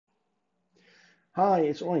Hi,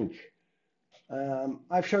 it's Oink.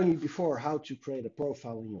 I've shown you before how to create a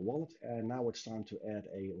profile in your wallet, and now it's time to add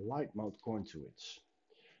a Lite mode coin to it.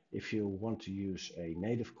 If you want to use a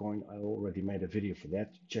native coin, I already made a video for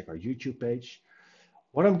that. Check our YouTube page.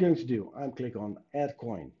 What I'm going to do, I'm click on Add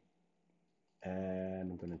Coin,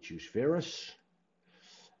 and I'm going to choose Verus,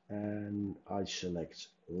 and I select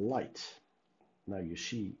Lite. Now you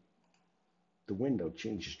see the window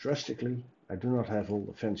changes drastically. I do not have all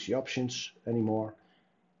the fancy options anymore.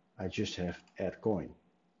 I just have Add Coin.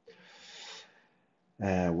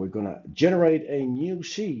 We're going to generate a new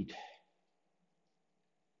seed.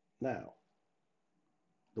 Now,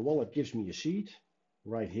 the wallet gives me a seed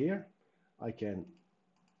right here. I can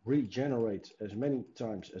regenerate as many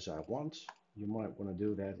times as I want. You might want to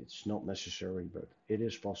do that. It's not necessary, but it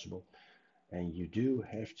is possible. And you do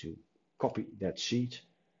have to copy that seed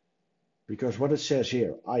because what it says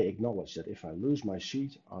here, I acknowledge that if I lose my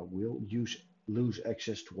seed, I will lose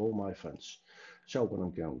access to all my funds. So what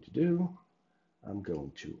I'm going to do, I'm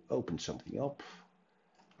going to open something up.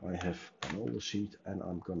 I have an older seed and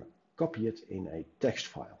I'm going to copy it in a text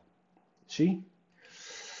file. See?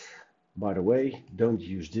 By the way, don't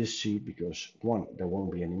use this seed because one, there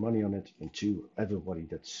won't be any money on it, and two, everybody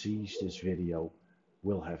that sees this video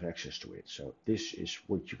will have access to it. So this is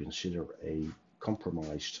what you consider a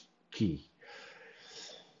compromised key.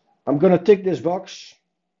 I'm going to tick this box,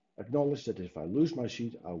 acknowledge that if I lose my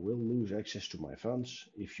seed, I will lose access to my funds.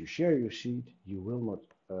 If you share your seed, you will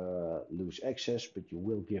not lose access, but you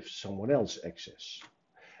will give someone else access.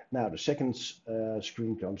 Now the second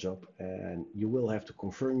screen comes up and you will have to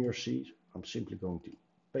confirm your seed. I'm simply going to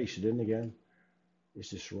paste it in again.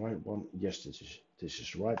 Is this the right one? Yes, this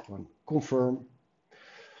is the right one. Confirm.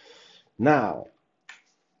 Now,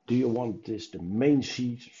 do you want this the main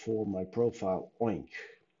seed for my profile? Oink.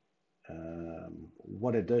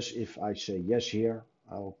 What it does if I say yes here,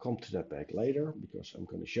 I'll come to that back later because I'm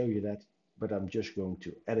going to show you that, but I'm just going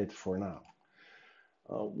to add it for now.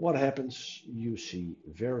 What happens? You see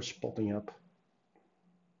Verus popping up,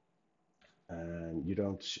 and you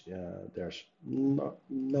don't. There's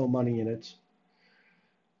no money in it.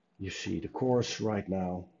 You see the course right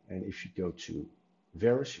now, and if you go to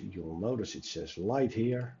Verus, you'll notice it says Lite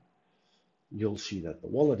here. You'll see that the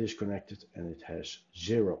wallet is connected and it has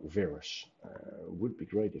 0 Verus. Would be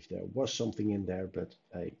great if there was something in there, but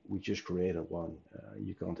hey, we just created one.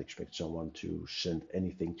 You can't expect someone to send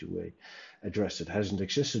anything to a address that hasn't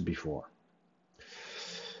existed before.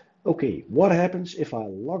 Okay, what happens if I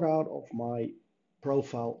log out of my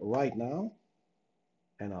profile right now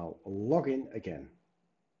and I'll log in again?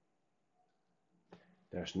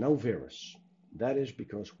 There's no Verus. That is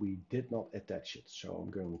because we did not attach it. So I'm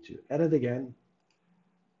going to add it again,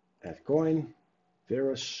 add coin,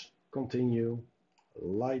 Verus, continue,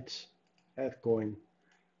 Lite, add coin.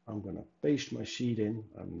 I'm going to paste my seed in.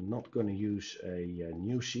 I'm not going to use a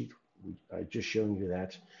new seed. I just shown you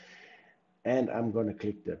that. And I'm going to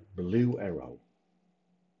click the blue arrow.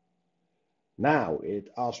 Now it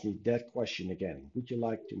asks me that question again. Would you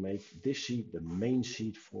like to make this seed the main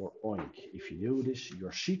seed for Oink? If you do this,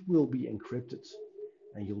 your seed will be encrypted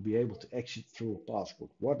and you'll be able to exit through a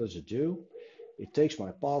password. What does it do? It takes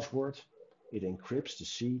my password, it encrypts the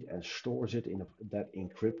seed and stores it in that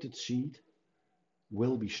encrypted seed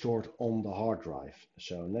will be stored on the hard drive.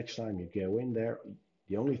 So next time you go in there,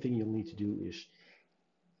 the only thing you'll need to do is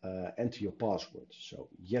enter your password. So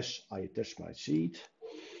yes, I attach my seed.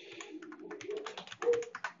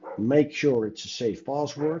 Make sure it's a safe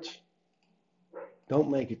password.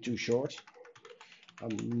 Don't make it too short.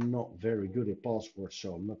 I'm not very good at passwords,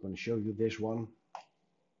 so I'm not going to show you this one.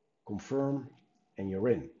 Confirm, and you're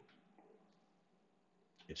in.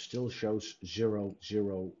 It still shows 0,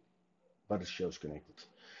 0, but it shows connected.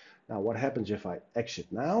 Now, what happens if I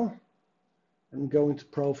exit now and go into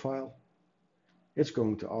profile? It's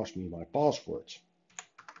going to ask me my password.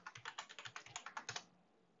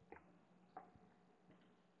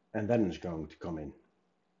 And then it's going to come in.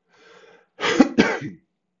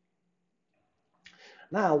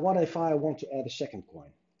 Now, what if I want to add a second coin?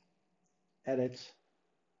 Edit.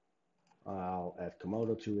 I'll add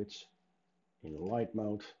Komodo to it in Lite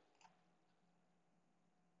mode.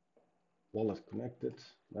 Wallet connected.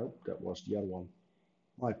 Nope, that was the other one.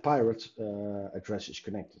 My pirate address is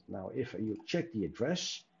connected. Now, if you check the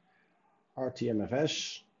address,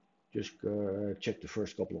 RTMFS, just check the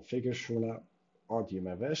first couple of figures for now,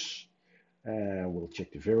 RTMFS, and we'll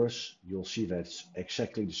check the Verus. You'll see that it's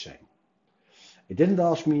exactly the same. It didn't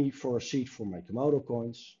ask me for a seed for my Komodo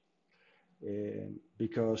coins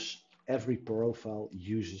because every profile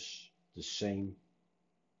uses the same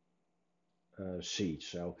seed.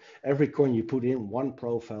 So every coin you put in one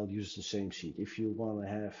profile uses the same seed. If you want to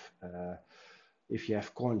have if you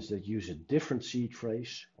have coins that use a different seed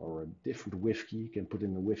phrase or a different WIFkey, you can put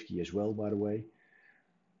in the WIFkey as well, by the way.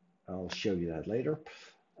 I'll show you that later.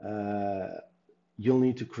 You'll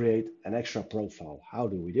need to create an extra profile. How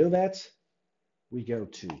do we do that? We go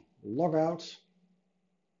to logout.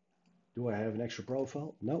 Do I have an extra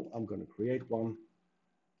profile? No, I'm going to create one.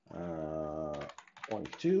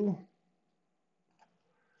 OINC2.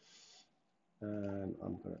 And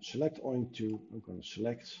I'm going to select OINC2. I'm going to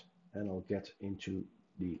select, and I'll get into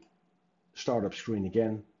the startup screen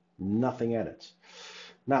again. Nothing added.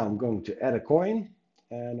 Now I'm going to add a coin,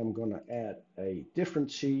 and I'm going to add a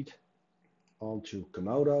different seed onto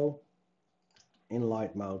Komodo in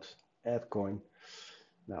Lite mode, add coin.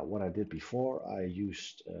 Now what I did before, I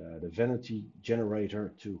used the vanity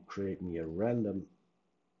generator to create me a random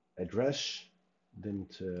address,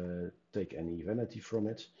 didn't take any vanity from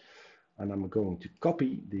it, and I'm going to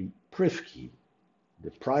copy the priv key,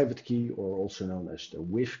 the private key, or also known as the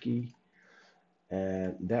WIFkey,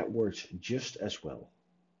 and that works just as well.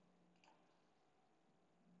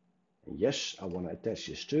 And yes, I want to attach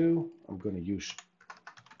this too. I'm going to use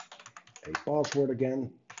a password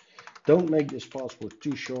again. Don't make this password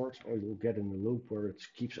too short, or you'll get in a loop where it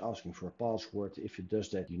keeps asking for a password. If it does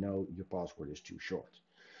that, you know your password is too short.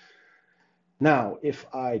 Now, if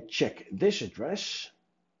I check this address,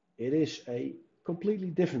 it is a completely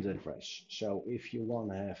different address. So if you want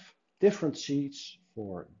to have different seeds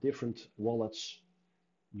for different wallets,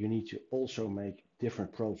 you need to also make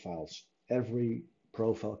different profiles. Every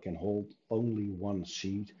profile can hold only one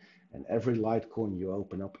seed, and every Litecoin you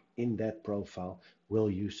open up in that profile will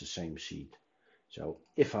use the same seed. So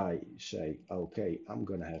if I say, okay, I'm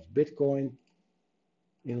going to have Bitcoin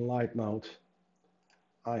in Lite mode,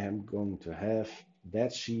 I am going to have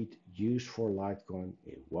that seed used for Litecoin.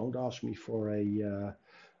 It won't ask me for a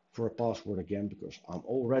password again, because I'm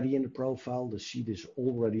already in the profile. The seed is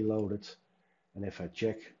already loaded. And if I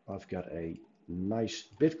check, I've got a nice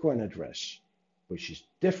Bitcoin address, which is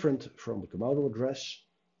different from the Komodo address,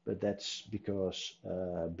 but that's because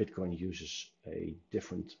Bitcoin uses a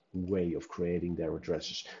different way of creating their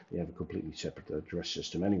addresses. They have a completely separate address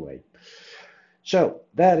system anyway. So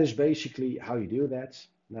that is basically how you do that.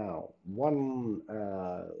 Now, one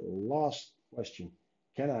last question.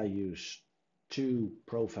 Can I use two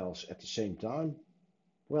profiles at the same time?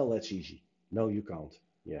 Well, that's easy. No, you can't.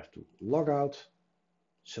 You have to log out,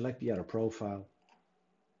 select the other profile,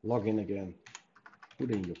 log in again,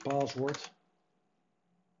 put in your password,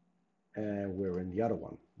 and we're in the other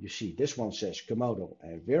one. You see, this one says Komodo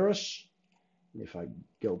and Verus. If I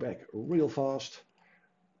go back real fast,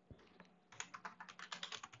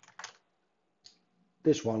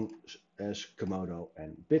 this one as Komodo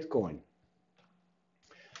and Bitcoin.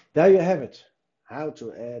 There you have it, how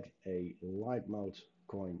to add a Lite mode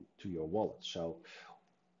coin to your wallet. So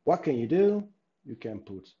what can you do? You can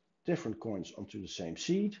put different coins onto the same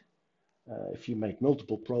seed. If you make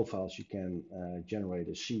multiple profiles, you can generate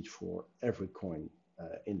a seed for every coin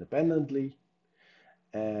independently.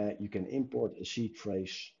 You can import a seed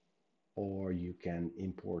phrase, or you can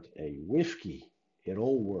import a WIFkey. It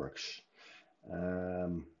all works.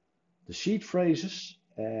 The seed phrases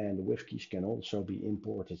and the WIFkeys can also be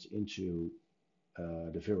imported into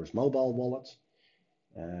the Verus mobile wallet.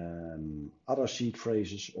 Other seed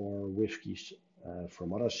phrases or WIFkeys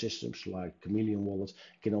from other systems like Chameleon Wallet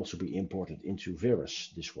can also be imported into Verus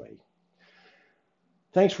this way.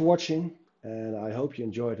 Thanks for watching, and I hope you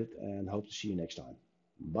enjoyed it, and hope to see you next time.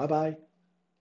 Bye bye.